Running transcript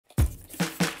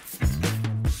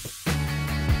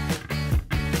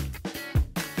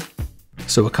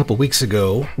So a couple weeks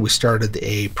ago, we started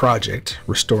a project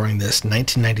restoring this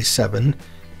 1997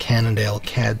 Cannondale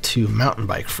CAD 2 mountain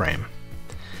bike frame.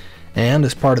 And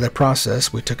as part of that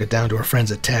process, we took it down to our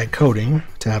friends at Tag Coating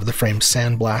to have the frame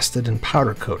sandblasted and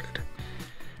powder coated.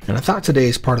 And I thought today,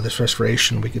 as part of this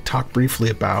restoration, we could talk briefly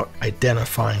about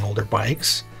identifying older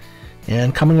bikes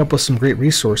and coming up with some great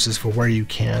resources for where you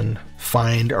can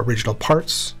find original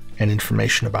parts and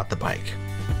information about the bike.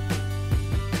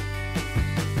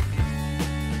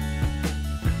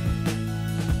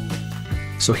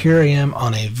 So here I am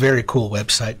on a very cool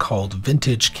website called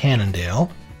Vintage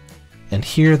Cannondale, and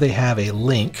here they have a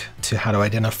link to how to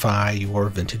identify your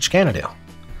vintage Cannondale.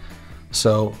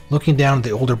 So looking down at the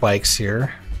older bikes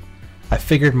here, I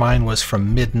figured mine was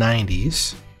from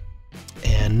mid-90s,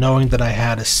 and knowing that I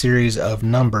had a series of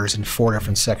numbers in 4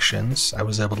 different sections, I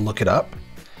was able to look it up.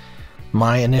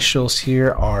 My initials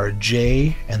here are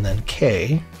J and then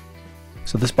K.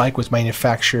 So this bike was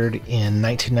manufactured in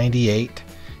 1998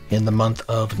 in the month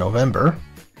of November,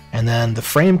 and then the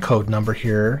frame code number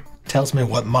here tells me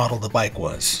what model the bike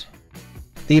was.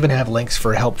 They even have links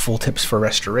for helpful tips for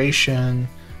restoration,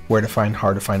 where to find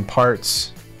hard to find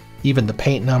parts, even the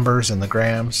paint numbers and the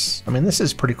grams. I mean, this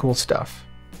is pretty cool stuff.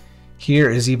 Here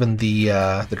is even the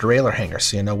derailleur hanger,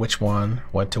 so you know which one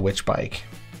went to which bike.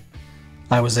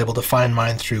 I was able to find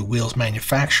mine through Wheels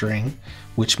Manufacturing,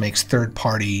 which makes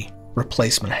third-party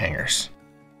replacement hangers.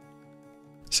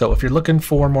 So if you're looking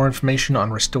for more information on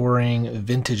restoring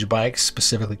vintage bikes,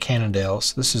 specifically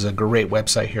Cannondales, this is a great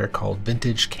website here called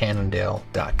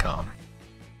vintagecannondale.com.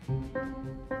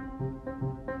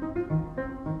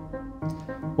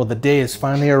 Well, the day has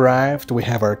finally arrived. We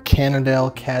have our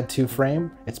Cannondale CAD 2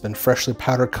 frame. It's been freshly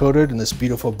powder coated in this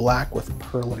beautiful black with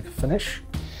pearl-like finish.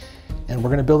 And we're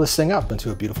going to build this thing up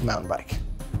into a beautiful mountain bike.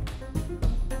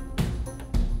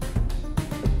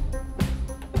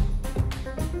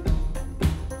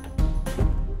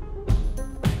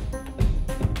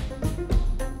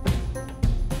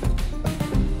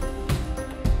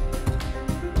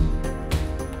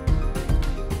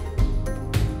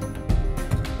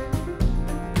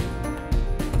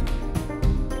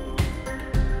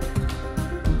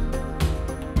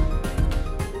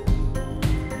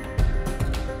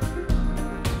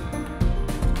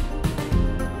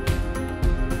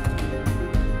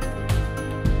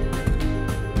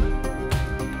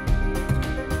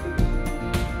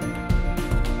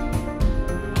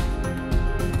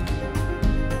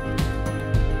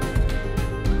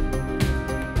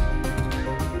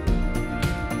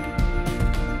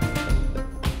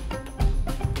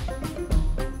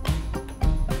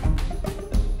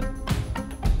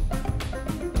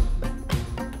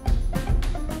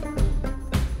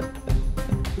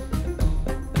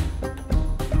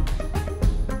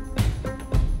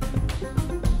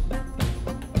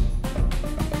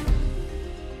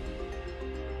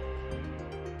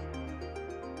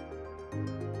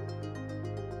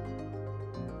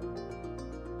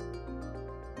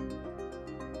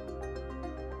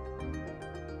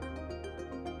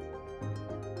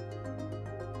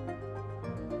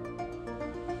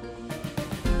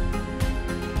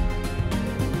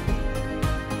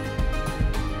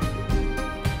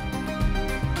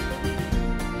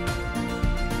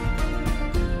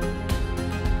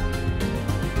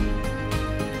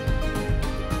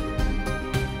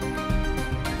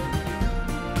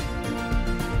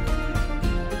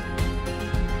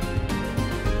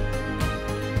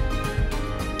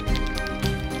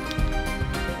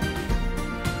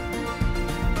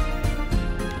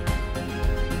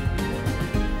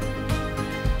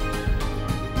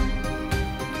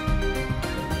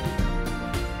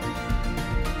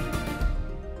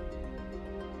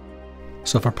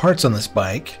 So for parts on this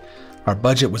bike, our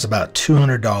budget was about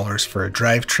 $200 for a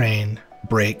drivetrain,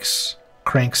 brakes,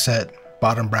 crankset,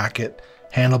 bottom bracket,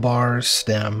 handlebars,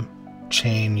 stem,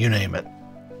 chain, you name it.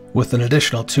 With an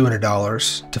additional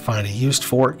 $200 to find a used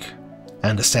fork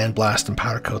and to sandblast and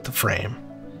powder coat the frame.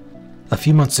 A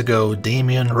few months ago,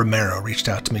 Damian Romero reached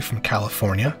out to me from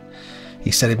California.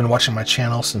 He said he'd been watching my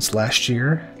channel since last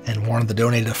year and wanted to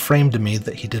donate a frame to me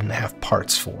that he didn't have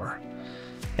parts for.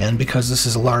 And because this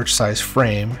is a large size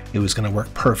frame, it was going to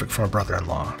work perfect for my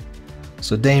brother-in-law.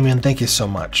 So Damien, thank you so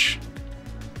much.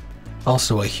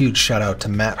 Also a huge shout out to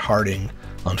Matt Harding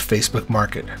on Facebook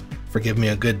Market for giving me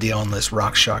a good deal on this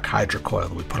RockShox Hydra coil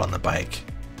that we put on the bike.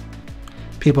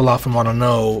 People often want to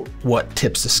know what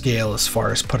tips the scale as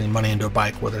far as putting money into a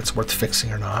bike, whether it's worth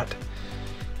fixing or not.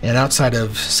 And outside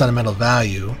of sentimental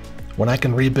value, when I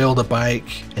can rebuild a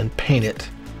bike and paint it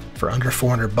for under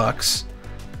 400 bucks,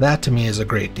 that to me is a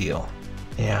great deal.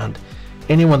 And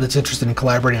anyone that's interested in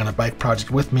collaborating on a bike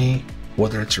project with me,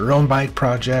 Whether it's your own bike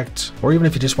project, or even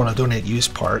if you just want to donate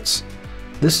used parts,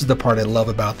 this is the part I love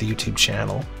about the YouTube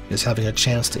channel, is having a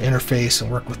chance to interface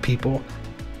and work with people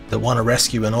that want to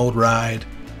rescue an old ride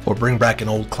or bring back an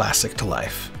old classic to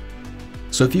life.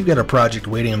 So if you've got a project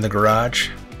waiting in the garage,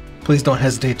 please don't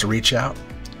hesitate to reach out.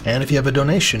 And if you have a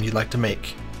donation you'd like to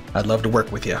make, I'd love to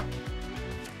work with you.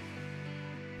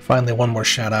 Finally, one more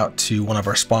shout out to one of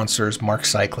our sponsors, Mark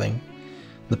Cycling.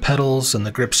 The pedals and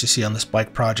the grips you see on this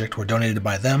bike project were donated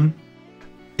by them.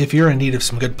 If you're in need of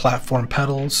some good platform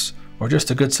pedals or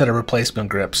just a good set of replacement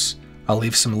grips, I'll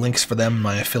leave some links for them in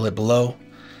my affiliate below.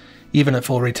 Even at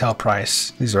full retail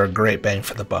price, these are a great bang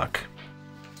for the buck.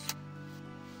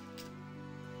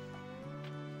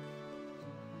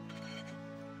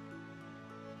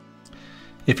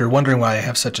 If you're wondering why I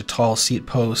have such a tall seat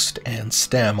post and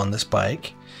stem on this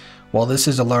bike, while this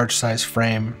is a large size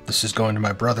frame, this is going to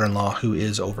my brother-in-law who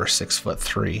is over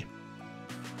 6'3".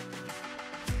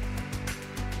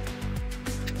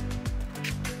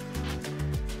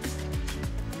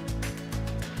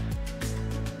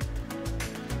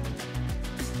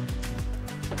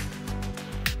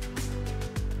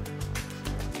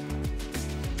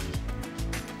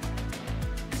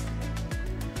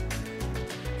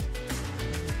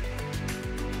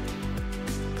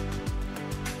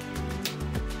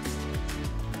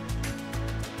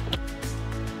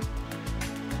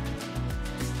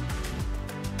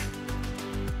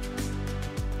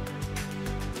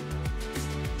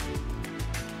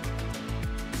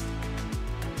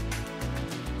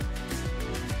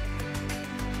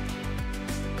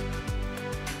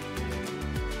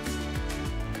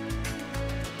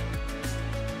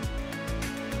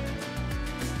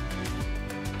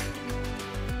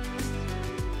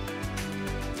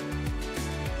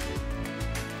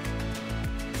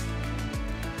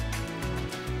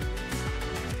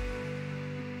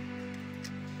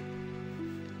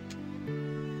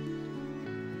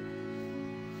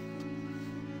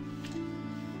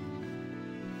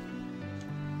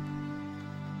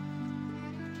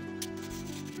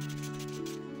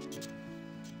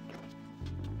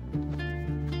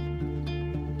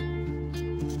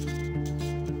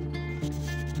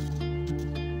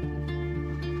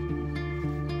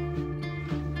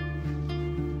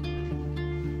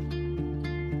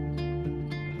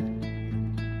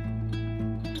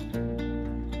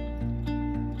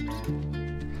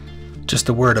 Just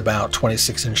a word about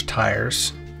 26-inch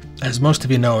tires. As most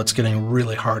of you know, it's getting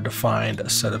really hard to find a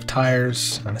set of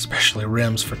tires, and especially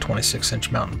rims, for 26-inch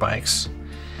mountain bikes.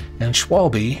 And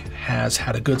Schwalbe has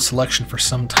had a good selection for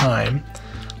some time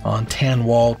on tan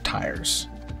wall tires.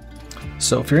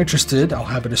 So if you're interested, I'll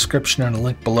have a description and a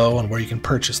link below on where you can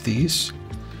purchase these.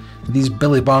 These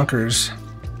Billy Bonkers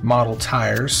model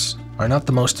tires are not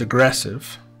the most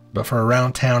aggressive, but for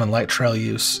around town and light trail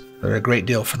use, they're a great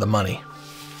deal for the money.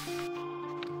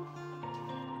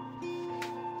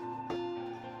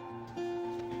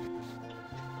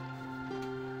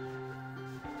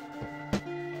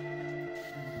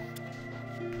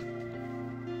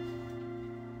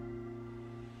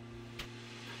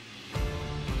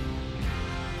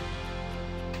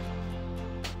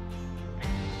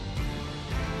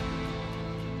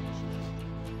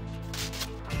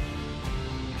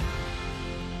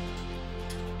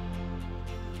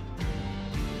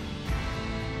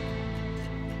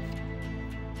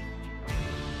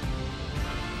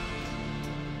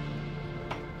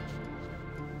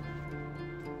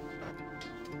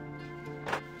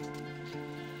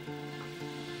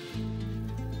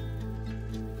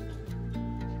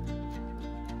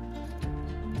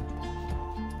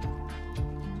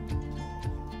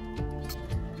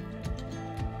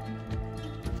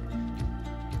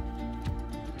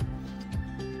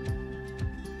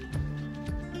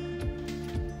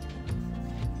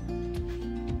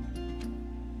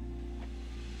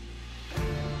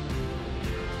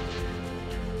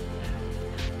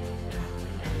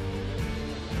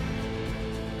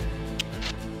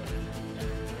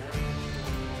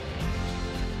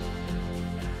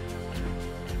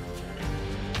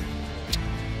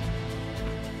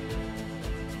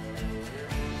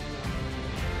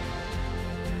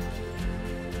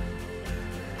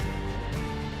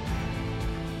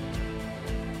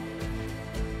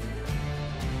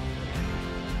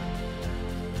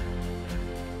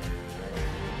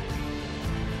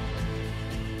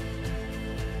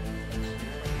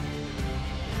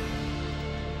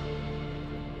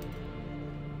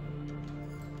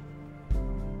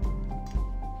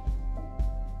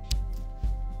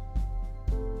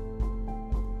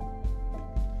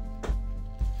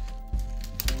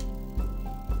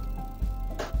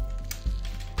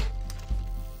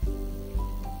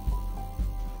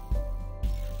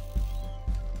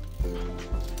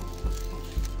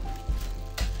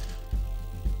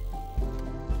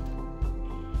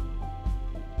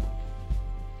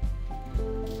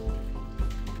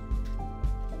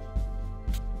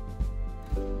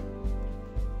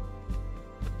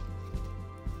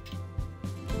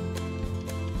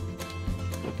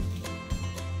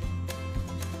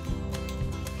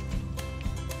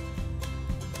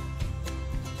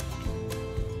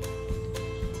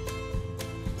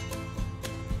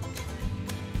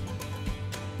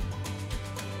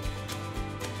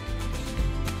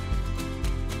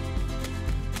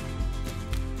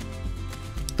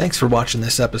 Thanks for watching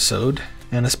this episode,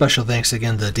 and a special thanks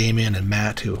again to Damien and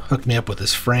Matt who hooked me up with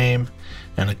this frame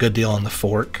and a good deal on the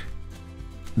fork.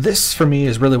 This, for me,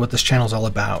 is really what this channel is all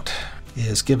about,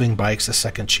 is giving bikes a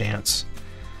second chance.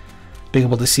 Being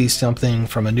able to see something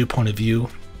from a new point of view.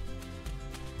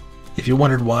 If you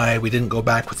wondered why we didn't go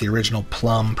back with the original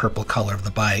plum purple color of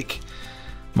the bike,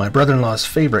 my brother-in-law's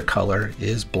favorite color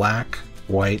is black,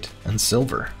 white, and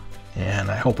silver.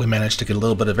 And I hope we managed to get a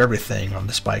little bit of everything on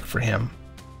this bike for him.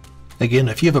 Again,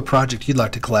 if you have a project you'd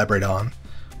like to collaborate on,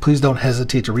 please don't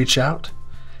hesitate to reach out,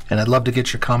 and I'd love to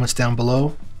get your comments down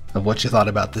below of what you thought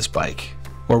about this bike,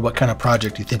 or what kind of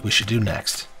project you think we should do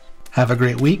next. Have a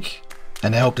great week,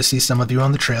 and I hope to see some of you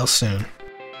on the trail soon.